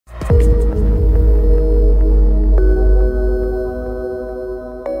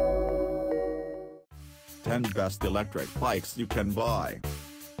10 best electric bikes you can buy.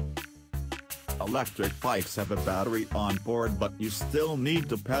 Electric bikes have a battery on board, but you still need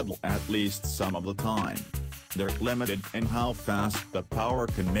to pedal at least some of the time. They're limited in how fast the power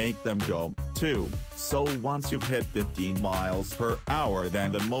can make them go, too, so once you've hit 15 miles per hour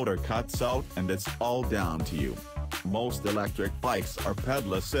then the motor cuts out and it's all down to you. Most electric bikes are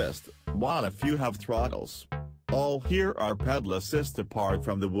pedal assist, while a few have throttles. All here are pedal assist apart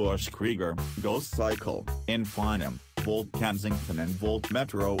from the Whoosh Krieger, Ghost Cycle, Infinum, Volt Kensington and Volt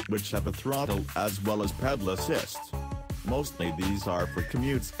Metro, which have a throttle as well as pedal assist. Mostly these are for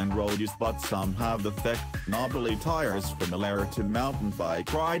commutes and road use, but some have the thick, knobbly tires familiar to mountain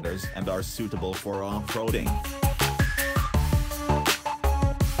bike riders and are suitable for off-roading.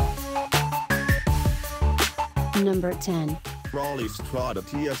 Number 10. Raleigh Strada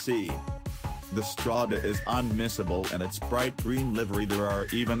TSE. The Strada is unmissable in its bright green livery. There are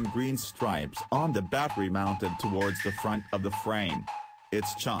even green stripes on the battery mounted towards the front of the frame.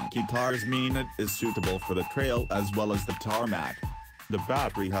 Its chunky tires mean it is suitable for the trail as well as the tarmac. The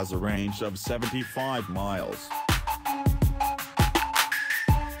battery has a range of 75 miles.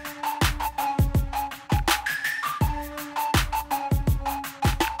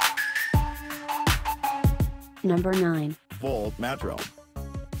 Number 9. Volt Metro.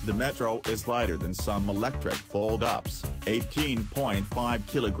 The Metro is lighter than some electric fold-ups, 18.5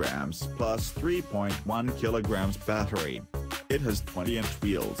 kilograms plus 3.1 kilograms battery. It has 20-inch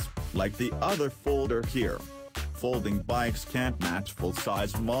wheels, like the other folder here. Folding bikes can't match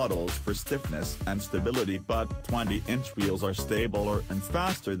full-size models for stiffness and stability, but 20-inch wheels are stabler and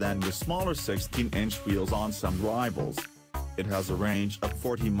faster than the smaller 16-inch wheels on some rivals. It has a range of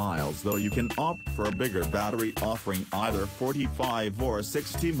 40 miles, though you can opt for a bigger battery offering either 45 or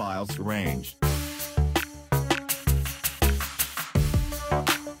 60 miles range.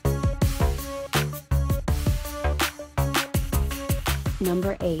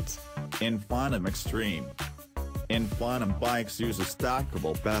 Number 8. Infinum Extreme. Infinum bikes use a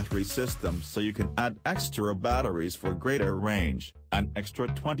stackable battery system, so you can add extra batteries for greater range, an extra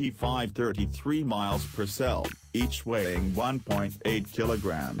 25-33 miles per cell, each weighing 1.8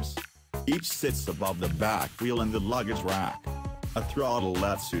 kilograms. Each sits above the back wheel in the luggage rack. A throttle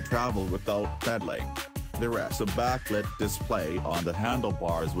lets you travel without pedaling. There is a backlit display on the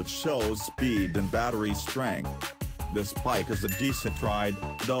handlebars which shows speed and battery strength. This bike is a decent ride,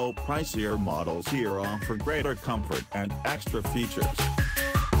 though pricier models here offer greater comfort and extra features.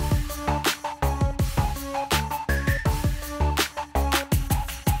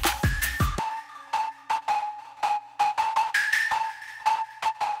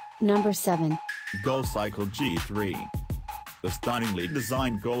 Number 7. GoCycle G3. The stunningly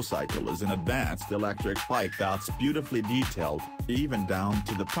designed GoCycle is an advanced electric bike that's beautifully detailed, even down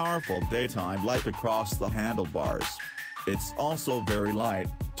to the powerful daytime light across the handlebars. It's also very light,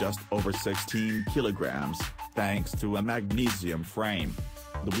 just over 16 kilograms, thanks to a magnesium frame.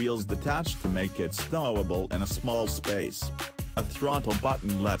 The wheels detach to make it stowable in a small space. A throttle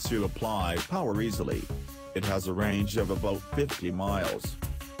button lets you apply power easily. It has a range of about 50 miles.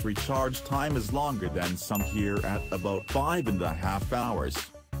 Recharge time is longer than some here at about 5.5 hours.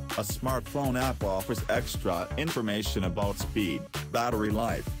 A smartphone app offers extra information about speed, battery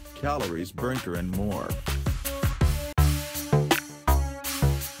life, calories burnt and more.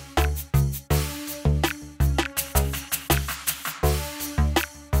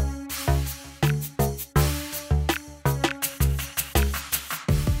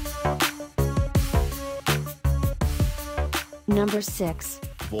 Number 6.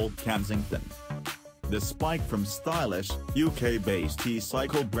 Volt Kensington. This bike from stylish, UK-based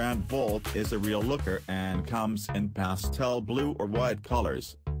e-cycle brand Volt is a real looker and comes in pastel blue or white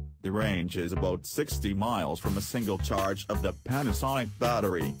colors. The range is about 60 miles from a single charge of the Panasonic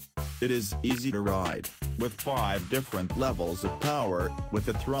battery. It is easy to ride, with 5 different levels of power, with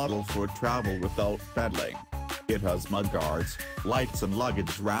a throttle for travel without pedaling. It has mudguards, lights and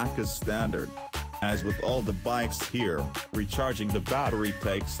luggage rack as standard. As with all the bikes here, recharging the battery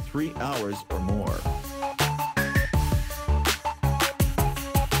takes 3 hours or more.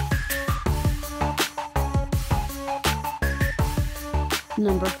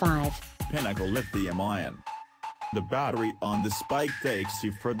 Number 5. Pinnacle Lithium-Ion. The battery on this bike takes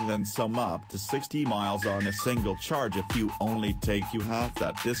you further than some, up to 60 miles on a single charge if you only take you half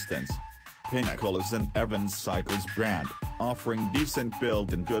that distance. Pinnacle is an Evans Cycles brand, offering decent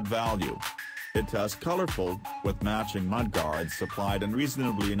build and good value. It has colorful, with matching mudguards supplied and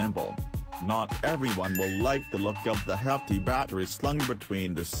reasonably nimble. Not everyone will like the look of the hefty battery slung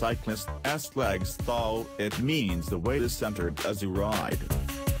between the cyclist's legs, though it means the weight is centered as you ride.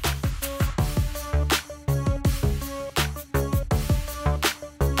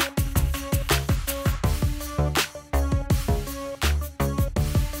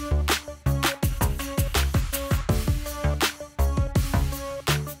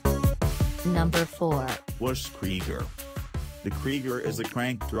 Number 4. Bush Krieger. The Krieger is a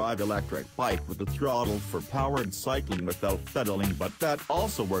crank-drive electric bike with a throttle for powered cycling without pedaling, but that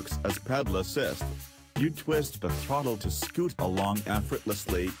also works as pedal assist. You twist the throttle to scoot along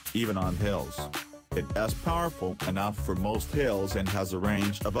effortlessly, even on hills. It is powerful enough for most hills and has a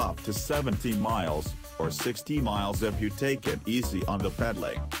range of up to 70 miles, or 60 miles if you take it easy on the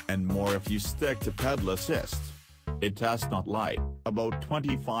pedaling, and more if you stick to pedal assist. It is not light, about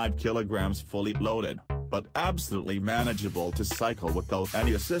 25 kilograms fully loaded, but absolutely manageable to cycle without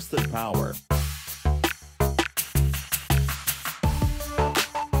any assisted power.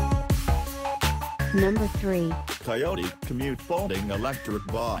 Number 3. Coyote Commute Folding Electric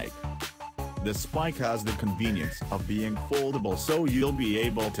Bike. This bike has the convenience of being foldable, so you'll be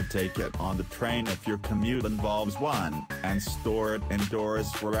able to take it on the train if your commute involves one, and store it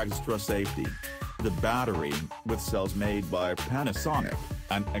indoors for extra safety. The battery, with cells made by Panasonic,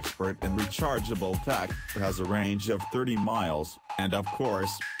 an expert in rechargeable tech, has a range of 30 miles, and of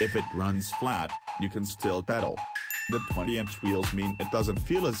course, if it runs flat, you can still pedal. The 20-inch wheels mean it doesn't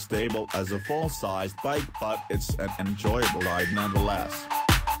feel as stable as a full-sized bike, but it's an enjoyable ride nonetheless.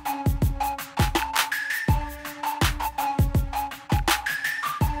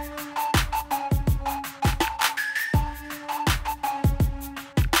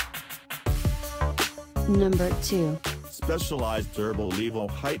 Number 2. Specialized Turbo Levo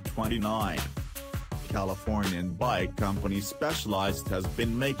Height 29. Californian bike company Specialized has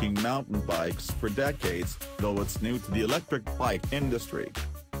been making mountain bikes for decades, though it's new to the electric bike industry.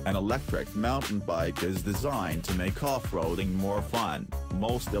 An electric mountain bike is designed to make off-roading more fun.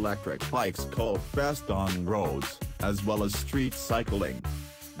 Most electric bikes cope best on roads, as well as street cycling.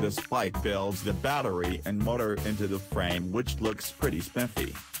 This bike builds the battery and motor into the frame, which looks pretty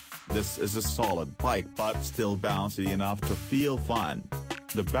spiffy. This is a solid bike but still bouncy enough to feel fun.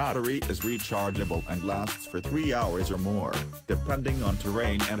 The battery is rechargeable and lasts for 3 hours or more, depending on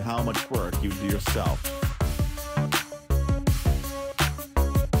terrain and how much work you do yourself.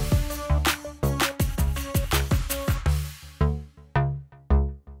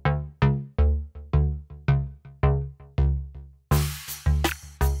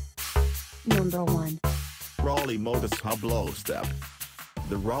 Number 1. Raleigh Modus Hub Low Step.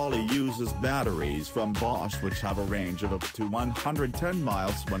 The Raleigh uses batteries from Bosch which have a range of up to 110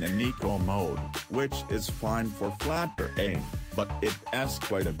 miles when in eco mode, which is fine for flat terrain, but it is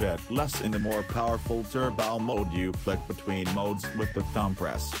quite a bit less in the more powerful turbo mode. You flick between modes with the thumb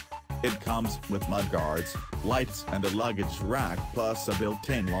press. It comes with mudguards, lights and a luggage rack plus a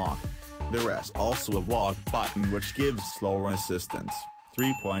built-in lock. There is also a walk button which gives slower assistance,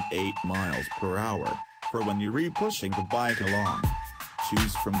 3.8 miles per hour, for when you're re-pushing the bike along.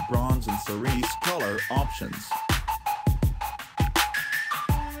 Choose from bronze and cerise color options.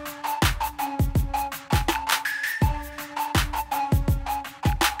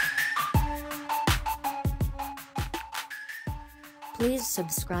 Please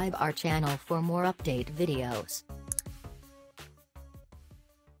subscribe our channel for more update videos.